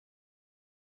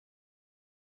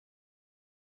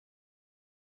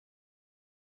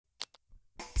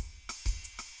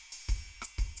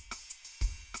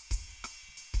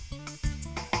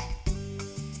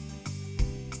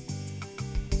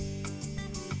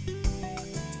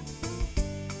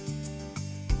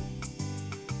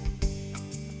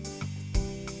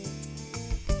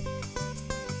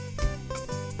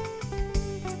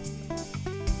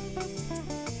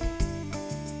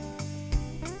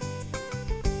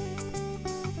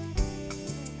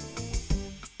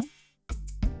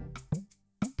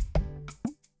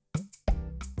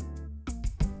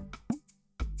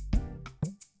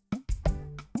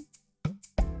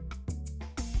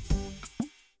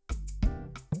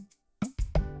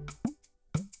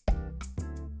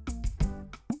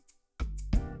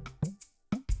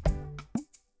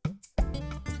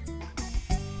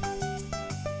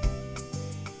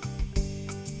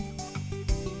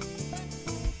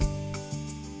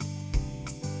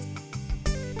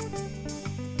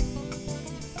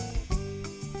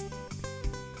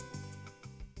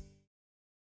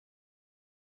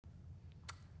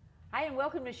Hi, and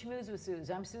welcome to Schmooze with Suz.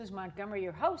 I'm Suz Montgomery,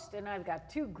 your host, and I've got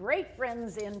two great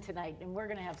friends in tonight, and we're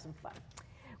going to have some fun.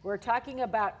 We're talking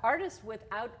about Artists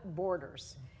Without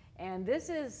Borders. And this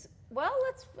is, well,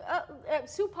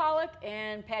 Sue Pollack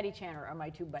and Patti Channer are my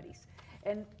two buddies.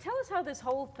 And tell us how this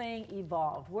whole thing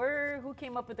evolved. Who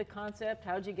came up with the concept?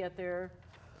 How'd you get there?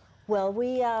 Well,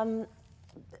 we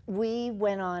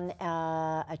went on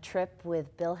a trip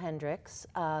with Bill Hendricks,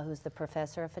 who's the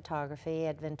professor of photography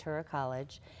at Ventura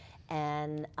College.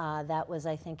 And that was,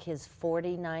 I think, his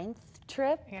 49th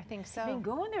trip. I think so. You've been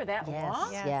going there that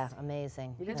long? Yes. Yeah,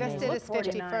 amazing. He just did his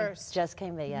 51st. Just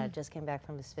came back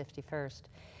from his 51st.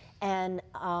 And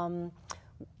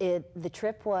the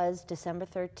trip was December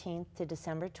 13th to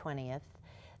December 20th.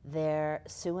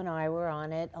 Sue and I were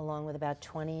on it, along with about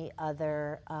 20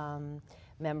 other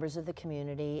members of the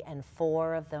community, and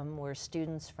 4 of them were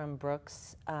students from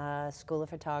Brooks School of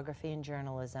Photography and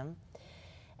Journalism.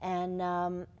 And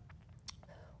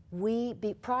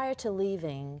prior to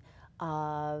leaving,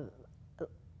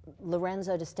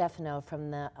 Lorenzo Di Stefano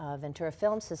from the Ventura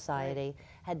Film Society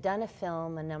had done a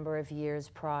film a number of years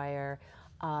prior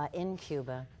in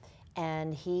Cuba,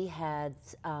 and he had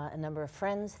a number of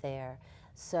friends there.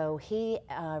 So he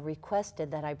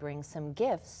requested that I bring some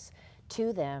gifts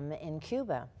to them in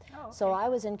Cuba. Oh, okay. So I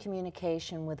was in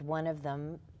communication with one of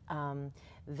them,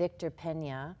 Victor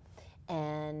Pena,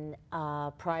 and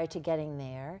prior to getting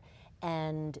there,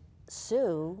 and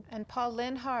Sue. And Paul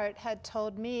Linhart had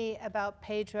told me about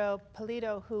Pedro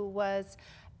Polito, who was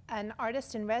an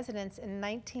artist in residence in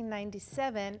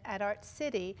 1997 at Art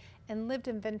City and lived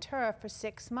in Ventura for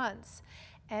 6 months.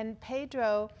 And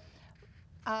Pedro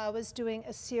was doing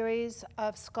a series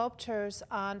of sculptures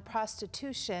on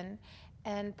prostitution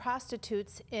and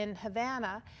prostitutes in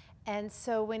Havana. And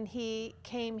so when he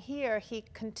came here, he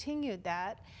continued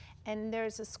that. And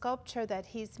there's a sculpture that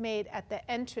he's made at the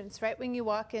entrance, right when you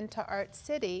walk into Art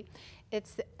City.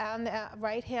 It's on the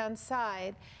right-hand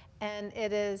side, and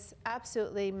it is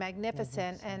absolutely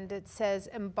magnificent. And it says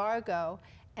embargo,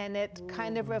 and it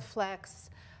kind of reflects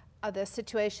the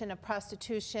situation of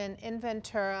prostitution in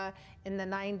Ventura in the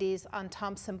 90s on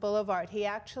Thompson Boulevard. He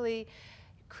actually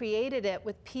created it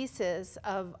with pieces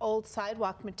of old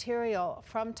sidewalk material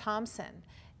from Thompson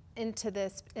into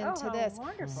this.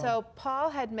 Wonderful. So Paul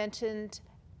had mentioned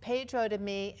Pedro to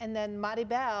me, and then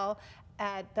Maribel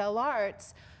at Bell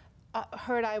Arts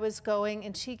heard I was going,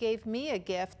 and she gave me a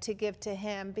gift to give to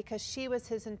him because she was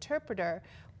his interpreter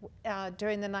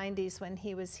during the 90s when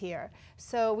he was here.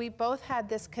 So we both had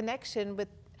this connection with,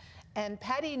 and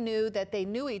Patti knew that they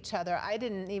knew each other. I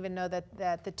didn't even know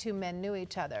that the two men knew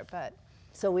each other, but.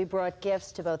 So we brought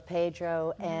gifts to both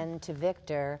Pedro and to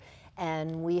Victor,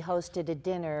 and we hosted a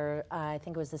dinner, I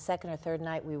think it was the second or third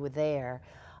night we were there,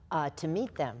 to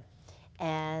meet them.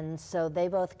 And so they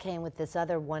both came with this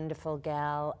other wonderful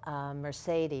gal,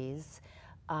 Mercedes,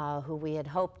 who we had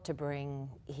hoped to bring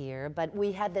here. But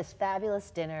we had this fabulous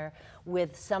dinner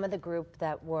with some of the group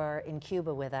that were in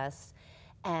Cuba with us.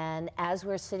 And as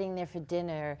we're sitting there for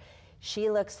dinner, she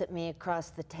looks at me across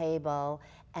the table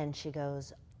and she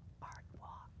goes,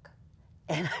 ArtWalk.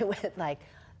 And I went like,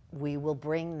 we will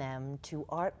bring them to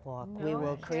ArtWalk. No, we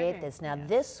will create this. Now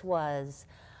this was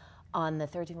on the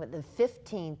 13th, the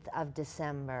 15th of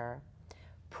December,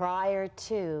 prior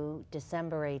to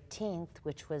December 18th,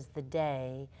 which was the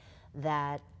day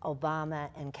that Obama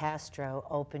and Castro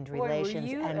opened relations,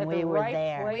 and we were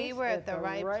there. We were at the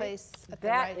right place at the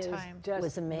right time. It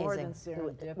was amazing. More than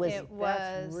serendipity. It was.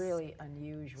 That's really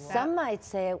unusual. Some might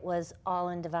say it was all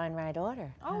in divine right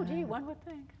order. Oh, gee, one would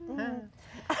think.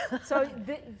 So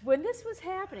when this was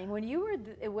happening,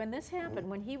 when this happened,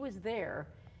 when he was there,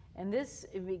 and this,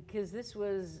 because this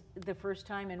was the first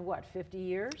time in what, 50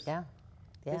 years? Yeah.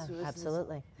 Yeah, This was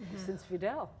absolutely. Since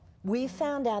Fidel. We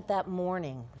found out that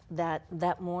morning,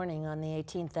 that morning on the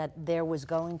 18th, that there was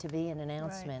going to be an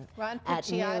announcement. Ron at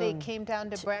Picciotti noon. came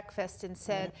down to breakfast and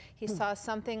said he saw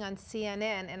something on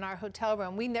CNN in our hotel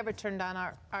room. We never turned on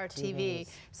our TV,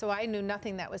 so I knew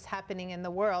nothing that was happening in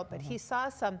the world, but he saw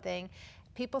something.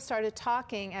 People started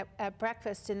talking at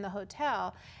breakfast in the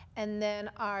hotel, and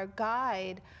then our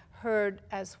guide heard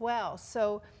as well.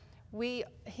 So we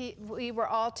were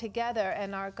all together,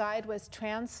 and our guide was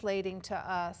translating to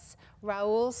us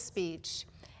Raul's speech.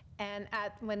 And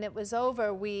when it was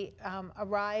over, we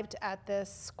arrived at the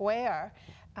square.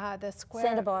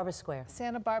 Santa Barbara Square.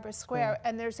 Santa Barbara Square,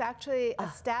 and there's actually a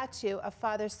statue of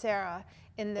Father Sarah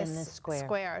in this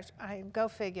square. Go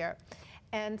figure.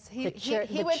 And he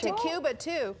went to Cuba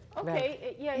too.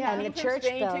 Okay, Yeah. He And came the from church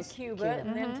Spain bells, to Cuba,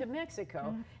 and then to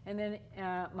Mexico, and then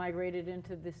migrated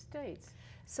into the States.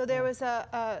 So there was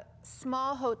a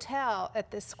small hotel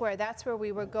at this square. That's where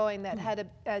we were going that had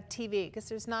a TV, because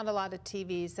there's not a lot of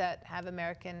TVs that have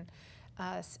American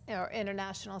or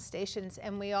international stations.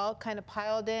 And we all kind of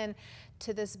piled in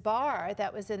to this bar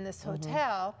that was in this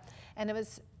hotel, and it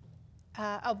was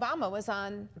Obama was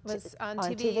on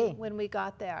TV when we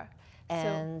got there.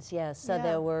 And so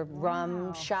there were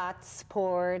rum shots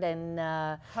poured and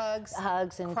hugs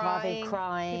and coffee,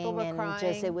 crying, People were and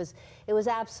crying. just it was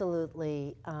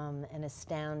absolutely an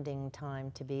astounding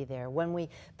time to be there. When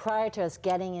prior to us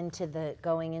going into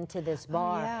this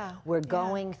bar, we're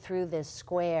going through this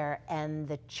square, and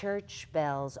the church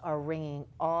bells are ringing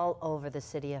all over the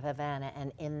city of Havana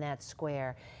and in that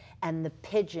square. And the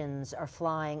pigeons are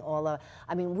flying all over.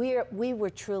 I mean, we were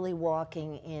truly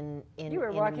walking in. You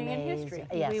were walking in history.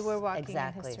 Yes, we were walking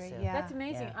exactly, in history. Sue. Yeah. That's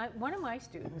amazing. One of my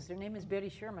students, her name is Betty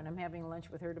Sherman. I'm having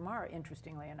lunch with her tomorrow,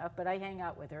 interestingly enough. But I hang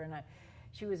out with her, and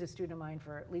she was a student of mine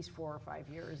for at least 4 or 5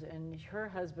 years. And her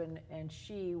husband and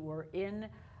she were in.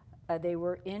 They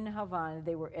were in Havana.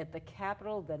 They were at the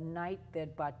Capitol the night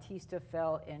that Batista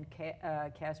fell and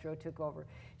Castro took over.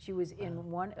 She was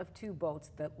in one of 2 boats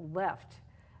that left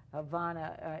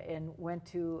Havana and went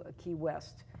to Key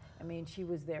West. I mean, she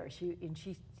was there. She,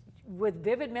 with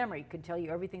vivid memory, could tell you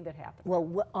everything that happened.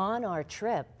 Well, on our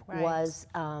trip was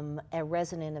a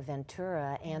resident of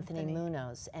Ventura, Anthony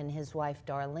Munoz, and his wife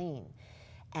Darlene.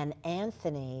 And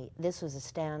Anthony, this was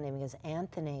astounding because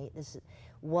Anthony, this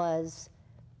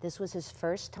was his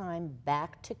first time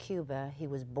back to Cuba. He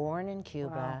was born in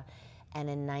Cuba, and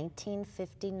in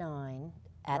 1959.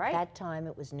 At that time,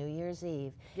 it was New Year's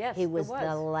Eve. Yes, he was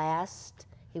the last.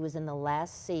 He was in the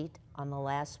last seat on the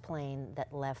last plane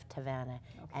that left Havana,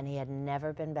 and he had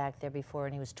never been back there before.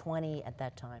 And he was 20 at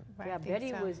that time. Yeah,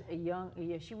 Betty was a young.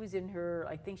 Yeah, she was in her,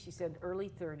 I think she said, early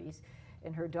 30s,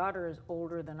 and her daughter is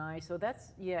older than I. So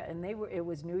that's and they were. It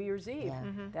was New Year's Eve. Yeah.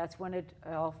 That's when it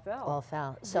all fell. All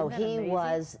fell. So he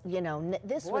was.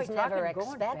 This was never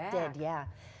expected. Yeah.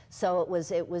 So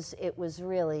it was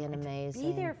really an amazing.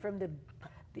 Be there from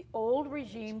the old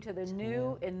regime to the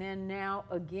new, and then now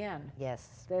again.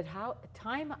 Yes. That how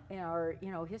time our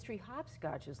history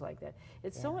hopscotches like that.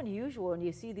 It's so unusual, and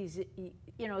you see these.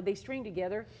 They string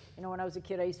together. When I was a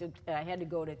kid, I had to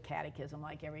go to catechism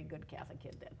like every good Catholic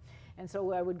kid did, and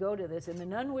so I would go to this, and the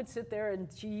nun would sit there, and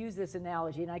she used this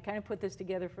analogy, and I kind of put this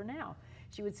together for now.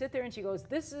 She would sit there and she goes,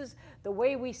 "This is the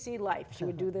way we see life." She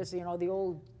would do this, the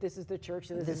old, "This is the church,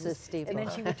 this is steeple." And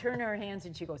then she would turn her hands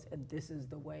and she goes, "And this is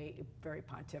the way," very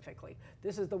pontifically,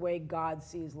 "this is the way God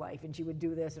sees life." And she would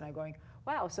do this, and I'm going,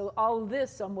 wow, so all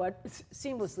this somewhat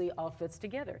seamlessly all fits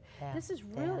together. Yeah. This is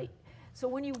really, so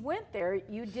when you went there,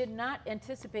 you did not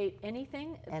anticipate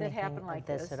anything that happened like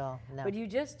this at all, no.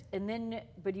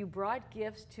 But you brought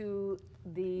gifts to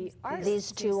the artists.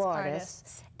 These two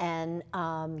artists. And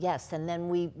yes, and then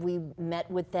we met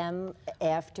with them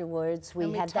afterwards.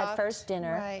 We had that first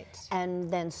dinner,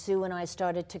 and then Sue and I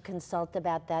started to consult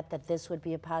about that this would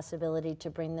be a possibility to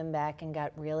bring them back, and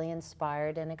got really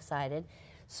inspired and excited.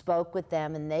 Spoke with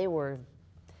them, and they were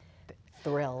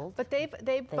thrilled. But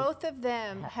they both of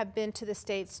them have been to the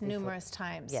States numerous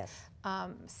times. Yes.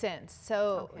 Since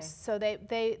so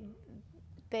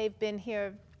they've been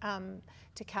here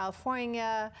to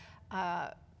California.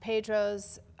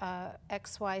 Pedro's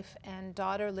ex-wife and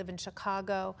daughter live in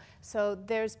Chicago, so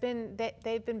they've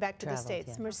been back to the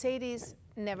States. Yeah. Mercedes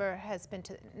never had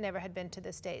been to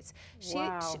the States.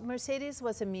 Mercedes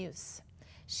was a muse.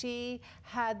 She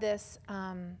had this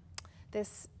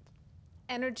this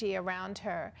energy around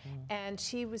her, and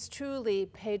she was truly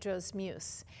Pedro's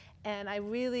muse. And I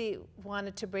really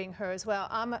wanted to bring her as well.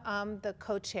 I'm the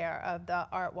co-chair of the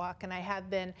Art Walk, and I have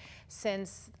been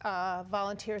since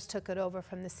volunteers took it over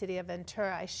from the city of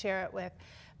Ventura. I share it with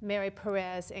Mary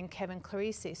Perez and Kevin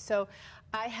Clarisi. So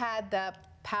I had the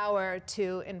power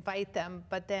to invite them,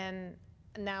 but then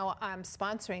now I'm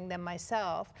sponsoring them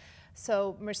myself.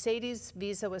 So Mercedes'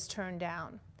 visa was turned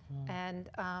down, and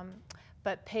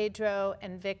but Pedro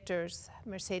and Victor's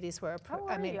Mercedes were approved.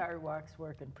 How are the ArtWalks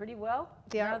working? Pretty well?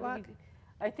 The ArtWalk?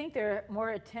 I think they're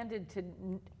more attended to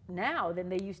now than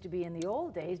they used to be in the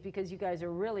old days, because you guys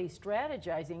are really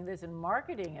strategizing this and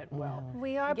marketing it well.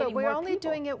 We are, but we're only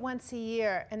doing it once a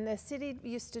year, and the city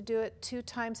used to do it 2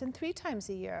 times and 3 times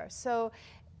a year. So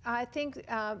I think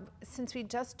since we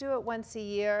just do it once a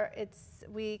year,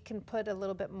 we can put a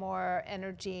little bit more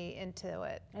energy into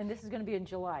it. And this is going to be in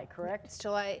July, correct? It's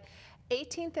July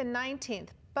 18th and 19th.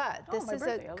 But this is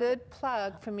birthday. a good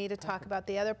plug for me to talk about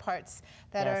the other parts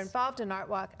that are involved in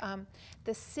ArtWalk.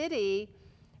 The city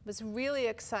was really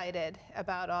excited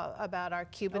about our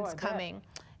Cubans coming.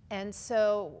 And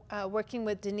so working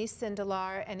with Denise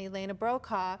Sindelar and Elena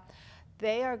Brokaw,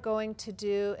 they are going to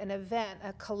do an event,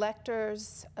 a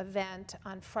collector's event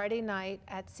on Friday night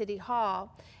at City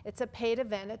Hall. It's a paid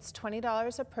event. It's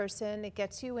 $20 a person. It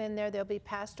gets you in there. There'll be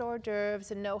past hors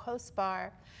d'oeuvres and no host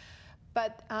bar.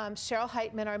 But Cheryl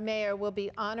Heitman, our mayor, will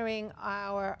be honoring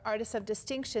our Artists of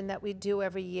Distinction that we do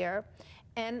every year,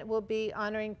 and we'll be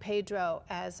honoring Pedro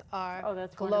as our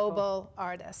global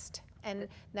artist. And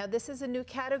now this is a new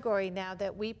category now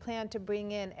that we plan to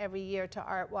bring in every year to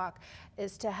ArtWalk,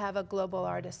 is to have a global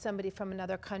artist, somebody from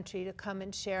another country to come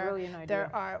and share their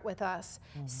art with us.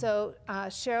 So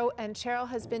Cheryl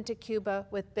has been to Cuba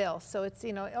with Bill, so it's,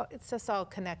 you know, it's just all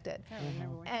connected.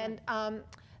 And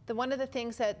one of the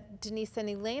things that Denise and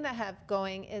Elena have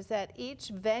going is that each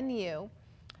venue,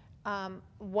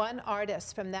 one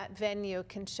artist from that venue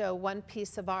can show one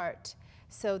piece of art.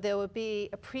 So there will be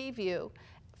a preview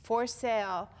for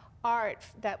sale, art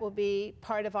that will be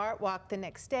part of ArtWalk the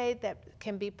next day that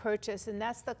can be purchased, and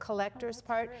that's the collector's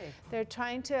part. Great. They're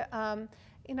trying to,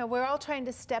 you know, we're all trying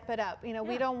to step it up. You know,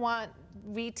 we don't want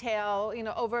retail, you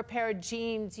know, over a pair of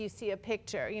jeans you see a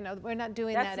picture. You know, we're not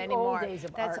doing that anymore. That's the old days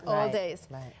of That's art. old days.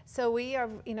 So we are,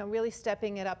 you know, really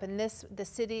stepping it up, and the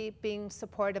city being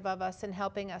supportive of us and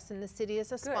helping us, and the city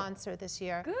is a sponsor this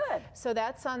year. Good. So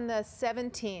that's on the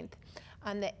 17th.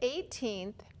 On the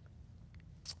 18th,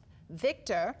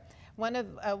 Victor,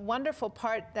 a wonderful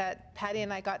part that Patti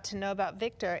and I got to know about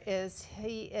Victor is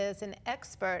he is an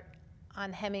expert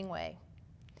on Hemingway.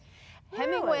 Really?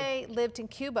 Hemingway lived in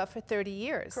Cuba for 30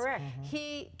 years. Correct.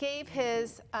 He gave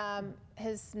his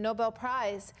Nobel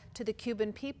Prize to the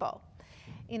Cuban people.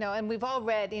 You know, and we've all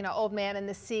read, you know, Old Man and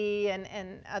the Sea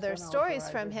and other stories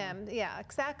from him. Yeah,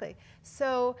 exactly.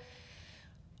 So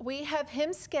we have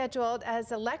him scheduled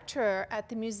as a lecturer at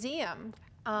the museum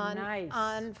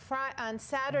on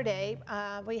Saturday.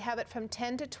 We have it from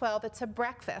 10 to 12. It's a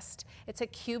breakfast. It's a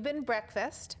Cuban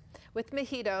breakfast with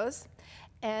mojitos,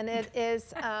 and it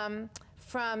is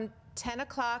from 10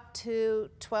 o'clock to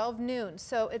 12 noon.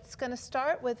 So it's going to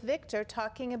start with Victor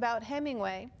talking about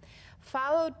Hemingway,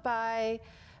 followed by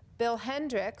Bill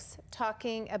Hendricks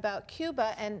talking about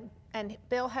Cuba, and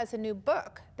Bill has a new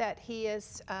book that he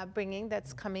is bringing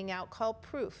that's coming out called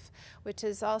Proof, which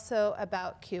is also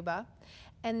about Cuba.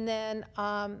 And then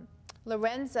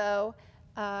Lorenzo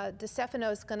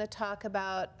DeStefano is going to talk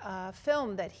about a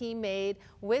film that he made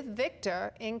with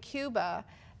Victor in Cuba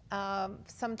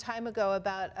some time ago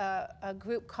about a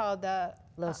group called the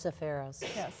Los Zafiros.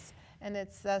 Yes, and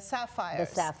it's the Sapphires.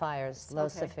 The Sapphires,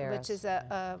 Los Zafiros. Which is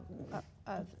a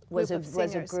was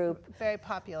singers, a group very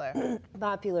popular.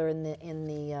 Popular in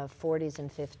the 40s and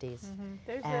 50s.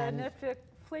 There's a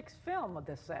Netflix film of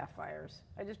the Sapphires.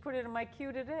 I just put it in my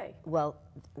queue today. Well,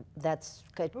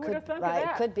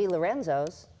 could be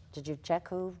Lorenzo's. Did you check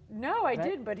who? No, I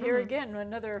did, but here again,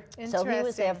 another. So he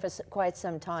was there for quite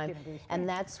some time, and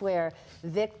that's where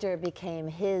Victor became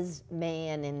his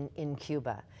man in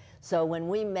Cuba. So when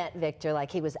we met Victor,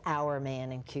 like, he was our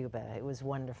man in Cuba. It was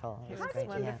wonderful. It was How great.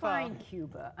 did you find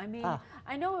Cuba? I mean,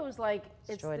 I know it was like,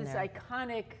 it's this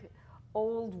iconic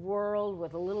old world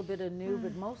with a little bit of new,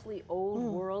 but mostly old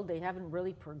world. They haven't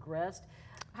really progressed.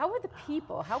 How were the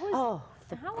people? How was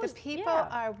the people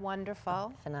are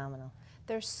wonderful. Phenomenal.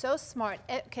 They're so smart.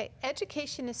 Okay,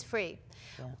 education is free.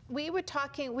 Yeah. We were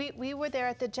talking, we were there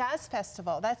at the Jazz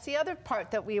Festival. That's the other part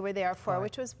that we were there for,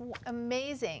 which was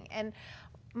amazing. And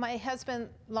my husband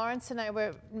Lawrence and I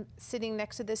were sitting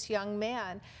next to this young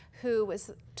man who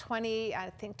was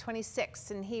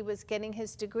 26, and he was getting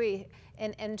his degree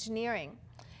in engineering.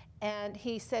 And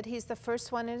he said he's the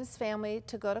first one in his family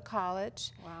to go to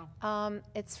college. Wow.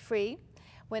 It's free.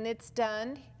 When it's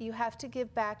done, you have to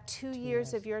give back 2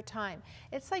 years of your time.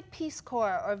 It's like Peace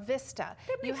Corps or Vista.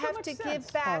 You have to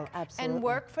give back and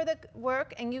work for the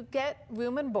work, and you get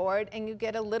room and board, and you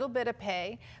get a little bit of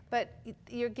pay, but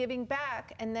you're giving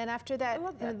back, and then after that,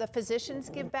 you know, the physicians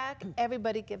give back,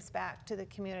 everybody gives back to the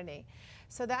community.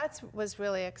 So that was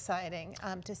really exciting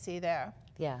to see there.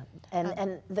 Yeah,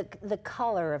 and the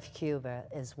color of Cuba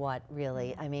is what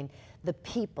really, I mean, the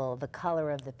people, the color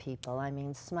of the people, I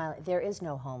mean, there is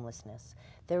no homelessness,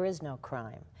 there is no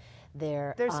crime.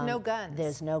 There's no guns.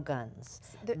 There's no guns.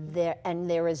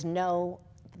 There is no,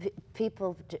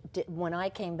 people, when I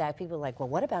came back, people were like, well,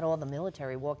 what about all the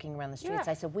military walking around the streets?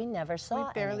 I said, we never saw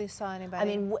We barely saw anybody. I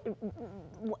mean,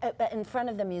 in front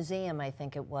of the museum, I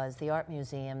think it was, the art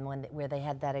museum, where they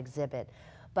had that exhibit.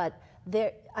 But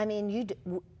there, I mean,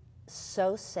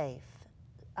 so safe.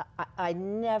 I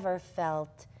never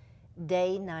felt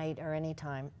day, night, or any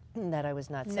time that I was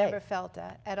not safe. Never felt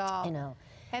that at all. You know.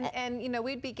 And you know,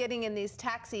 we'd be getting in these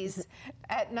taxis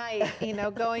at night, you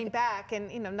know, going back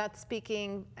and, you know, not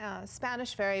speaking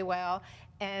Spanish very well,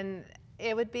 and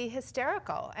it would be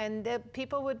hysterical, and the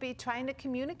people would be trying to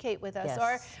communicate with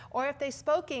us, or if they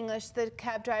spoke English, the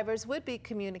cab drivers would be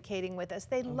communicating with us.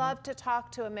 They love to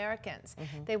talk to Americans.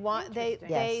 They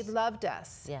loved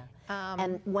us. Yeah.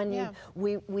 And when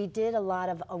we did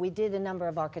a number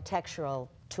of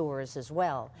architectural tours as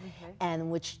well,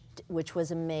 and which was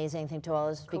amazing thing to all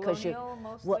us because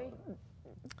mostly?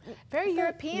 Very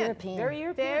European. Very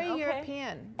European. Very okay.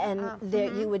 European. And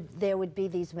there would be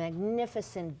these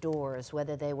magnificent doors,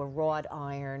 whether they were wrought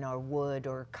iron or wood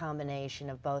or a combination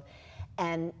of both.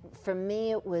 And for me,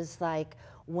 it was like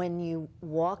when you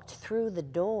walked through the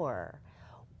door,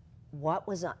 what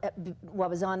was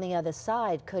on the other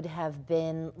side could have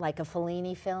been like a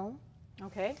Fellini film.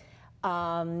 Okay.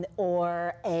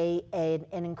 Or an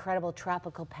incredible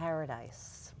tropical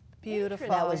paradise. Beautiful.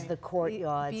 That was the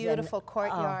courtyards. Beautiful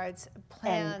courtyards,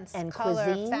 plants, and color,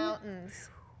 cuisine. Fountains.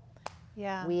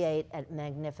 Yeah. We ate at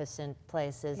magnificent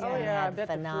places and had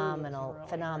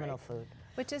phenomenal food.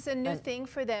 Which is a new thing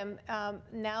for them.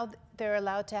 Now they're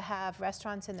allowed to have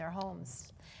restaurants in their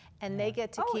homes. And they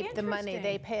get to keep the money.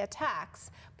 They pay a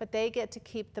tax, but they get to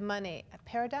keep the money.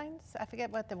 Paradigms? I forget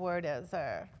what the word is,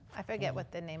 or I forget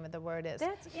what the name of the word is.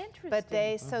 That's interesting. But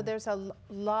so there's a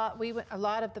lot. A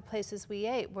lot of the places we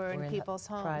ate were in people's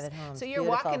homes. Private homes. So you're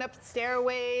walking up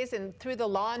stairways and through the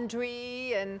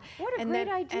laundry and what a great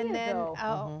idea,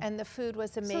 though. And the food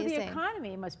was amazing. So the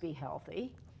economy must be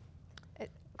healthy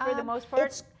for the most part.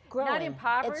 It's growing. Not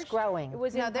impoverished. It's growing.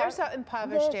 There's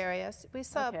impoverished areas. We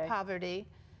saw poverty.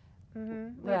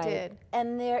 We did.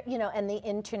 And there, you know, and the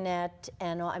internet,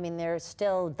 and I mean, there's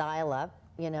still dial-up.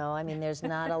 You know, I mean, there's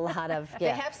not a lot of. They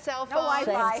have cell phones.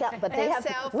 No Wi-Fi. But they have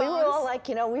cell phones. We were all like,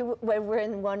 you know, we were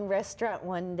in one restaurant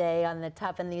one day on the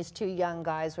top, and these two young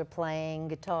guys were playing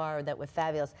guitar that were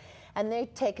fabulous, and they're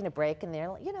taking a break, and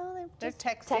they're, you know, they're just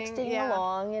texting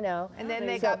along, you know. And then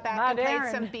they got back and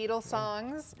played some Beatles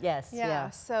songs. Yes. Yeah.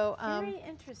 So very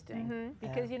interesting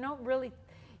because you don't really.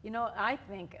 You know, I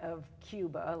think of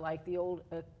Cuba like the old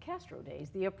Castro days,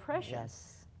 the oppression.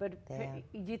 Yes. But do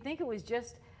you think it was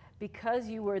just because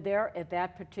you were there at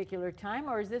that particular time,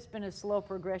 or has this been a slow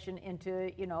progression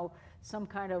into, you know, some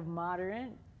kind of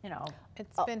modern, you know,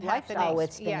 it's been happening. Oh,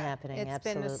 it's been happening. It's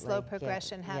absolutely. been a slow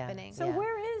progression happening. So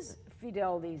where is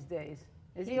Fidel these days?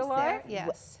 Is he He's alive? There?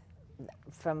 Yes.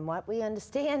 From what we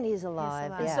understand, he's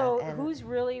alive. Yeah. So who's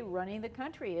really running the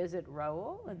country? Is it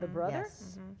Raul, the brother?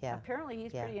 Yes. Yeah. Apparently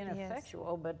he's pretty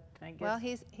ineffectual, but I guess. Well,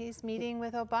 he's meeting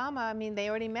with Obama. I mean, they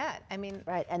already met. I mean,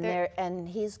 right, and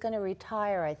he's going to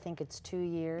retire. I think it's 2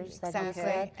 years. Exactly. That he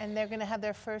said. And they're going to have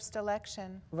their first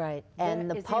election. Right, and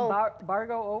the Pope. Is the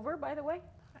embargo over, by the way?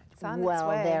 It's on its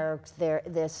way.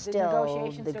 There's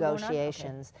still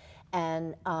negotiations,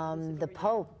 and the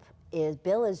Pope.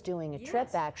 Bill is doing a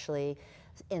trip actually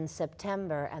in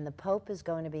September, and the Pope is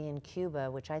going to be in Cuba,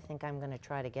 which I think I'm going to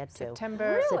try to get to.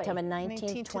 September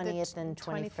 19th, 20th, and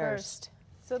 21st.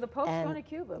 So the Pope's going to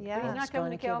Cuba, but he's not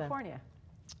coming to California.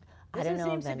 I don't know.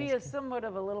 This seems to be somewhat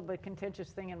of a little bit contentious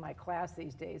thing in my class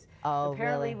these days. Oh,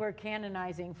 apparently really? we're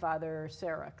canonizing Father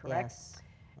Sarah, correct? Yes.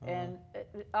 And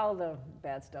all the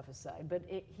bad stuff aside, but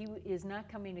he is not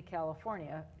coming to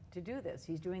California to do this.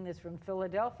 He's doing this from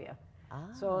Philadelphia.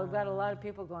 So I've got a lot of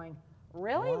people going,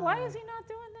 really? Why is he not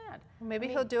doing that? Maybe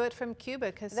he'll do it from Cuba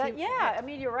because I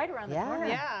mean, you're right around the corner.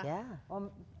 Yeah. Well,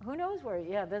 who knows where?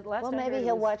 Yeah, the last well, time maybe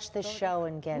he'll watch the show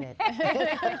and get it.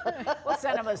 We'll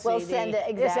send him a CD. We'll send it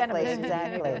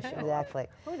exactly.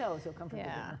 Who knows? He'll come from the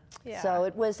dinner. Yeah. So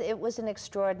it was an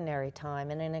extraordinary time,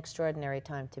 and an extraordinary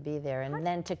time to be there, and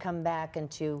then to come back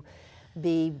and to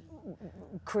be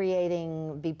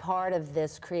part of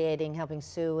this, helping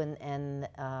Sue and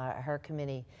her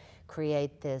committee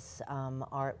create this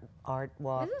art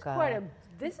walk.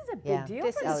 This is a big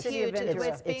deal for the city of Ventura.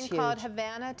 It's being called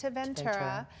Havana To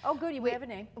Ventura. Oh, good. We have a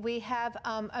name. We have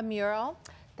a mural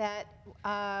that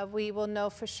we will know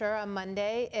for sure on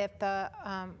Monday if the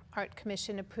Art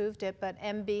Commission approved it, but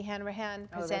MB Hanrahan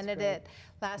presented it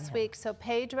last week. So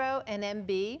Pedro and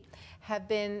MB have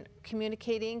been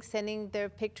communicating, sending their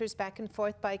pictures back and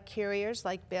forth by couriers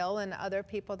like Bill and other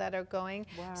people that are going.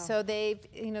 Wow. So they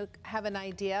have an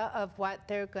idea of what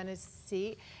they're going to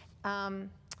see.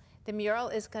 The mural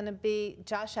is going to be,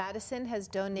 Josh Addison has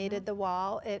donated the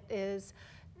wall. It is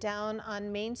down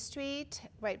on Main Street,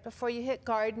 right before you hit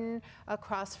Garden,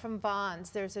 across from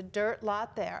Vaughn's. There's a dirt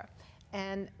lot there.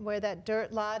 And where that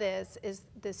dirt lot is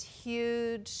this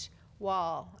huge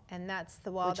wall. And that's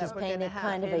the wall that we're going to have.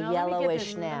 Kind of a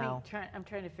yellowish now. I'm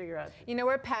trying to figure out. You know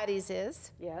where Patty's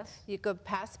is? Yes. You go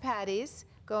past Patty's,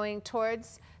 going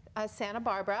towards Santa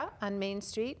Barbara on Main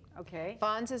Street. Okay.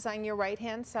 Vaughn's is on your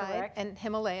right-hand side. Correct. And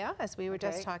Himalaya, as we were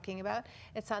just talking about,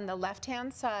 it's on the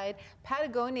left-hand side.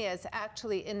 Patagonia is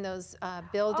actually in those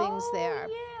buildings there.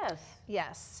 Yes.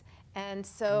 Yes. And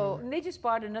so And they just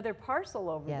bought another parcel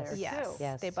over there too.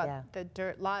 Yes, they bought the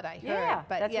dirt lot, I heard. Yeah,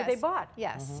 but that's what they bought.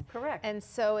 Yes, Correct. And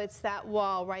so it's that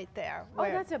wall right there. Oh,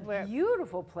 that's a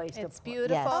beautiful place to It's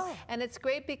beautiful, Yes. and it's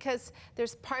great because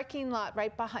there's parking lot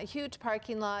right behind, huge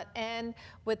parking lot, and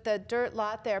with the dirt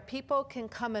lot there, people can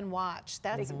come and watch.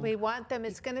 That's we want them.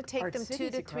 It's going to take Art them 2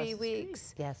 City's to across 3 the street.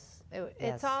 weeks. Yes.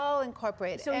 It's all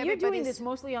incorporated. So you're doing this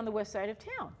mostly on the west side of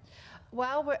town.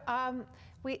 Well,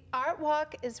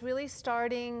 ArtWalk is really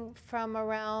starting from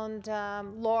around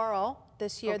Laurel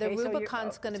this year. Okay, the so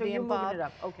Rubicon's going to so be you're involved. moving it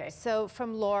up. Okay. So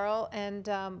from Laurel, and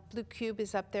Blue Cube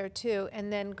is up there too,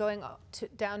 and then going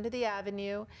down to the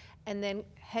Avenue, and then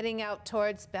heading out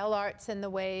towards Bell Arts and the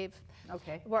Wave.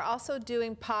 Okay. We're also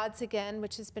doing pods again,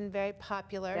 which has been very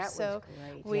popular. That was so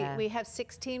great. we have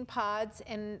 16 pods,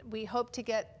 and we hope to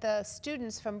get the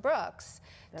students from Brooks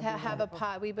to have a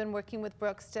pod. We've been working with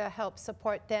Brooks to help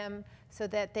support them so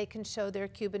that they can show their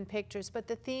Cuban pictures. But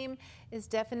the theme is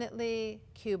definitely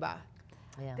Cuba.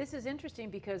 Yeah. This is interesting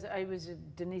because I was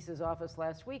at Denise's office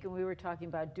last week and we were talking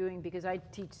about because I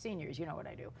teach seniors, you know what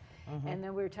I do. And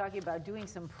then we were talking about doing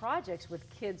some projects with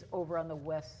kids over on the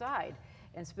west side,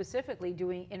 and specifically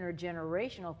doing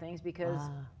intergenerational things because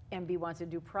MB wants to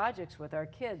do projects with our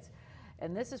kids.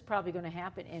 And this is probably going to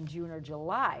happen in June or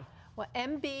July. Well,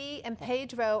 MB and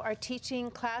Pedro are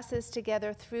teaching classes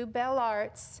together through Bell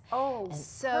Arts. Oh,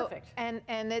 so, perfect. And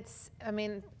it's, I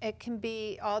mean, it can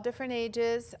be all different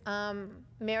ages.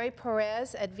 Mary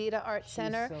Perez at Vida Art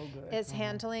Center so good. is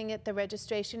handling it, the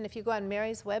registration. If you go on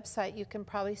Mary's website, you can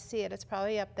probably see it. It's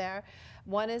probably up there.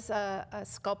 One is a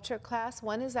sculpture class.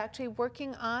 One is actually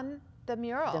working on the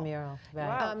mural. The mural, right.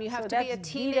 Wow. You have So to be a that's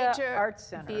teenager. Vida Art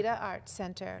Center. Vida Art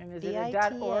Center. And is it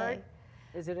VITA. a .org?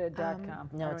 Is it a .com?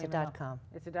 No, I it's a don't even know. .com.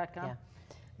 It's a .com?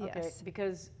 Yeah. Okay, Yes.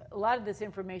 because a lot of this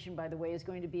information, by the way, is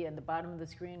going to be at the bottom of the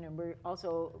screen, and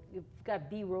you've got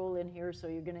B-roll in here, so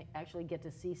you're going to actually get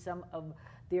to see some of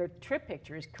their trip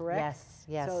pictures, correct? Yes,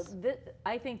 yes. So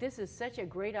I think this is such a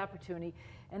great opportunity,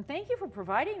 and thank you for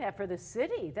providing that for the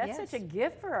city. That's such a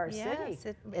gift for our city.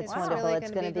 It's Wow. wonderful. Really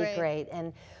It's going to be great.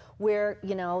 And we're,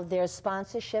 there's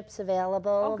sponsorships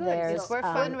available. Oh, good. There's, We're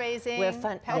fundraising.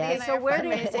 Patty and I So are where do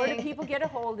fundraising. people get a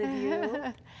hold of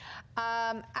you?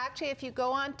 Actually, if you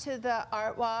go on to the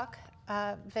ArtWalk,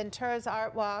 Ventura's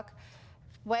ArtWalk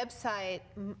website,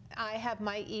 I have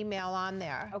my email on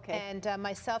there. Okay. And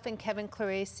myself and Kevin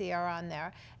Claresi are on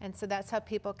there. And so that's how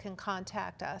people can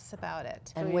contact us about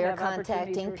it. and you we're have opportunities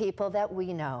contacting for- people that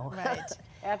we know. Right.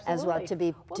 Absolutely. As well to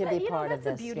be part of that's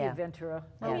this. the beauty of Ventura.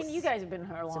 I mean, Yes. you guys have been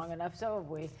here long enough, so have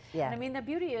we. Yeah. And I mean, the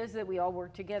beauty is that we all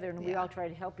work together and we all try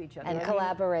to help each other. And I mean,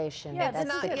 collaboration. Yeah, That's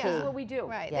it's the not, key. That's what we do.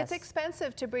 Right. Yes. It's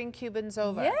expensive to bring Cubans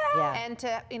over. Yeah. And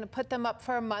to put them up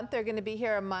for a month. They're going to be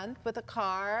here a month with a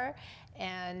car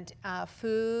and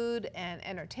food and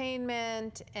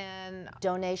entertainment and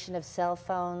Donation of cell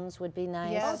phones would be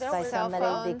nice Yes, by cell somebody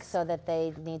phones. so that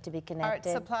they need to be art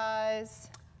connected. supplies.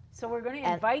 So we're going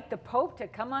to invite the Pope to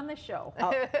come on the show.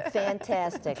 Oh,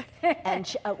 fantastic. And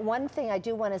one thing I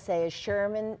do want to say is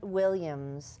Sherman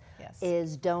Williams Yes.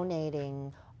 is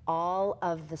donating all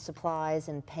of the supplies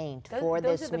and paint for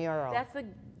Those this are the- mural.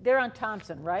 They're on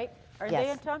Thompson, right? Are they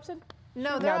Yes. on Thompson?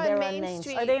 No, No, they're, they're on on Main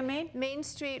Street. Are they on Main? Main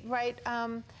Street, right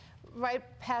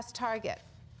past Target.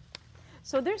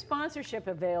 So there's sponsorship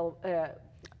available.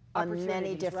 On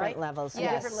many different levels, On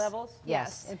yes. different levels?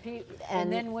 Yes.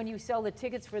 And then when you sell the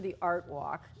tickets for the art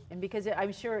walk, and because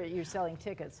I'm sure you're selling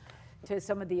tickets, to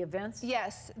some of the events?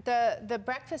 Yes, the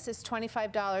breakfast is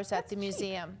 $25 at the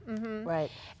museum. Right.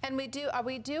 And we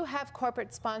do have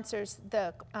corporate sponsors.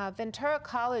 The Ventura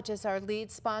College is our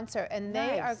lead sponsor, and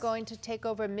they are Nice. going to take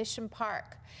over Mission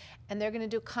Park. And they're going to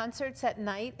do concerts at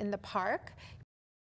night in the park.